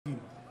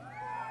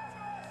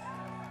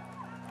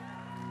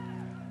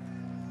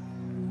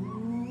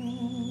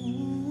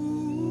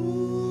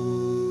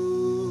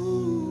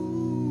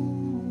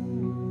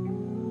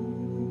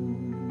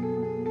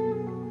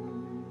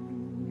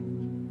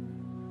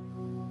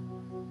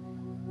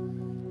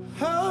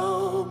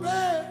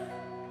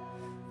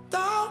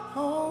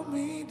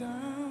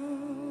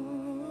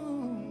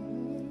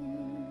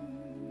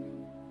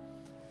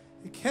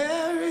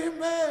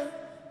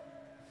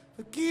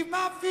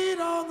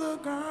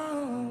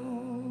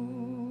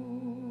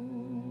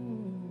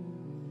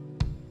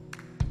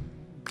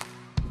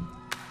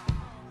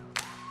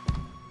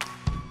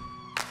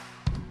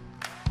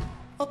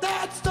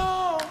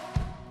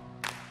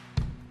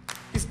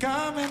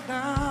coming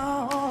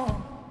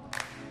down.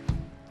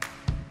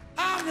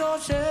 I'm your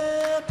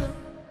shelter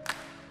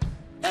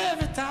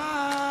every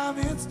time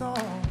it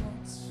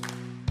storms.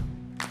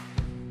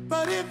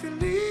 But if you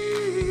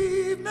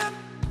leave me,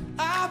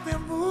 I've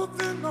been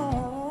moving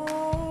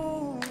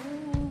on.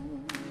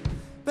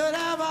 But I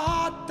have a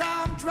hard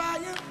time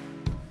trying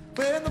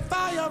when the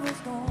fire is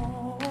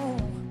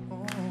gone.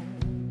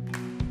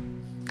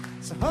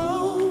 So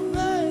hold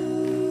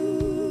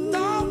me,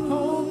 don't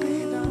hold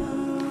me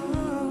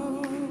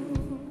down.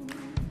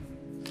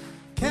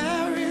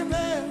 Carry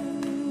me,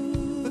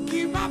 but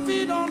keep my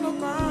feet on the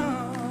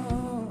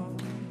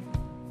ground.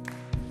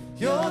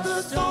 You're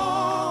the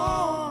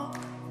storm,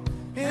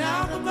 and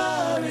I'm the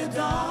muddy,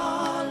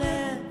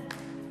 darling.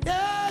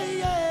 Yeah,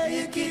 yeah,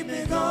 you keep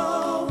me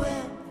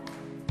going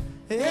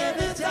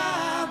every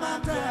time I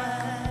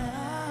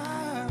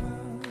drive.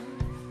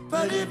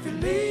 But if you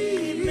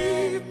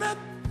leave me,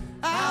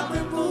 I'll be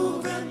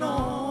moving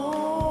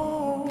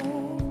on.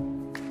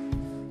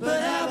 But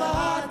have a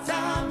hard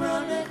time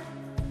running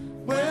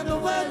when the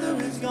weather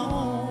is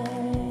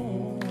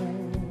gone.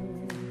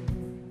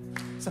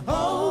 So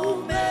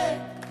hold me,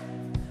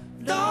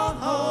 don't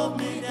hold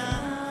me down.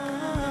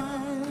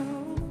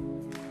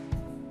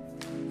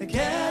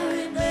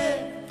 Carry me,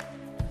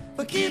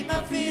 but keep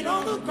my feet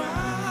on the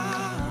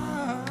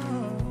ground.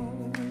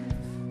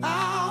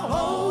 I'll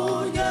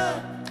hold you,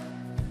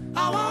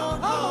 I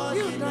won't hold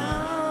you down.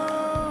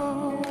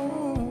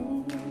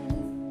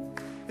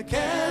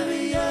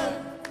 Carry you,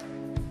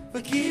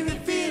 but keep your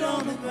feet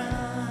on the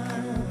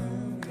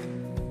ground.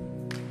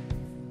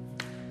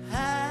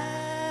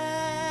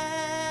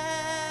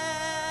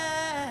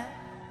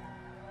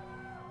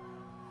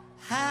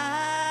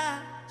 I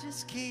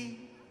just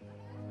keep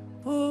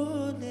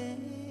pulling,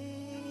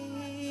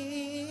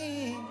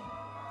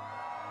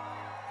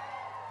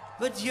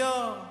 but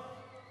you're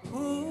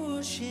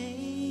pushing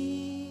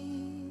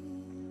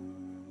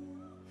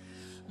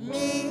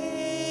me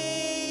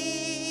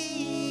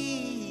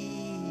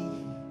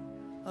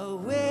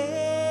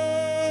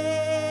away,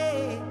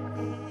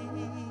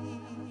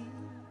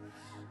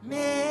 me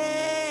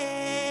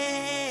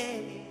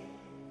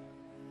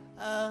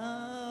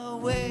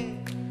away.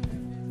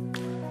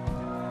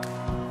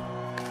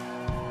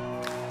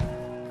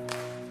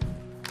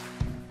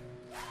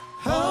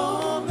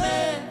 Hold me,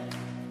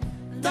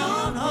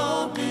 don't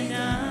hold me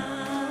down.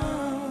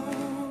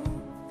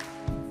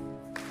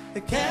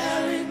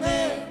 Carry me,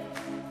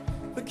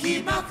 but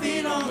keep my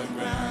feet on the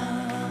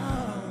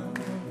ground.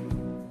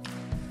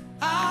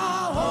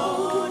 I'll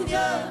hold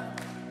you,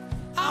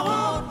 I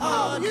won't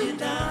hold you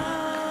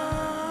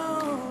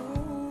down.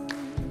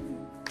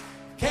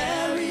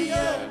 Carry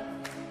you,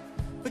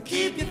 but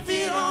keep your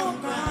feet on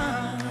the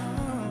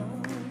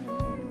ground.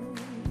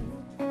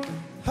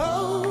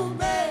 Hold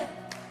me,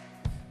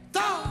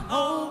 don't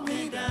hold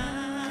me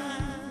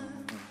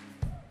down.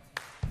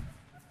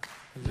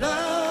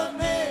 Love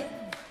me,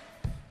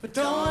 but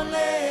don't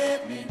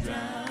let me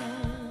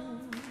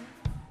drown.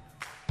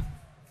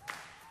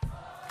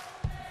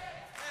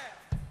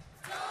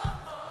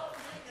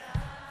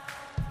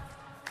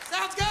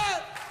 Sounds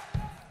good.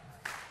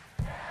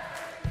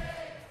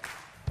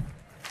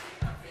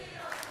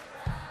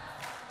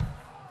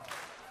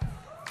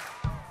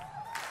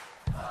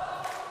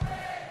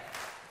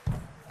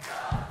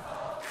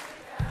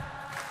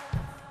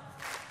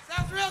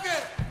 Sounds real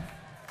good.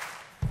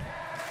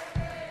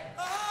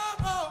 Oh,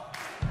 oh.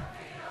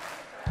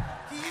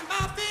 Keep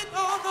my feet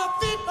on the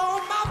feet on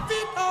my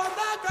feet on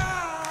the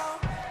ground.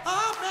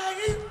 Oh,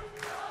 baby.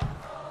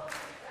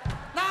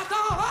 Now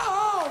don't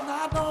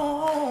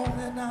hold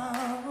me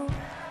now.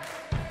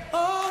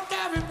 Oh,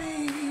 carry me.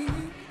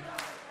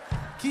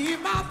 Keep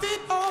my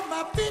feet on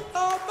my feet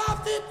on my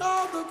feet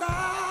on the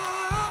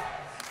ground.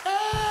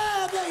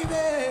 Hey,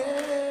 baby.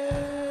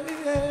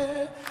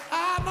 I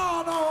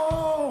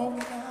know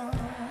now.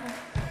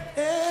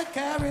 Hey,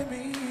 carry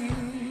me.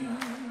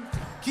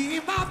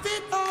 Keep my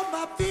feet on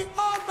my feet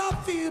on my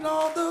feet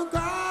on the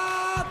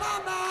ground. Na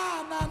na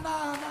na na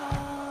na.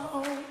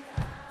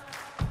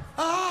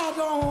 Oh,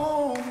 don't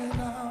hold me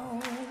now.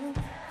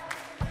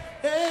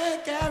 Hey,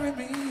 carry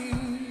me.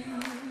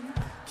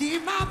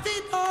 Keep my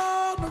feet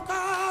on the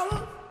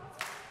ground.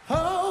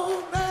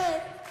 Hold me,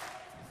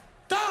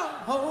 don't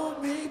hold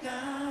me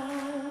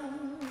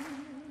down.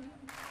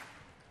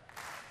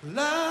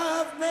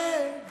 Love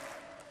me,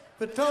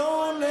 but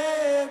don't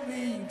let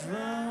me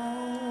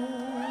drown.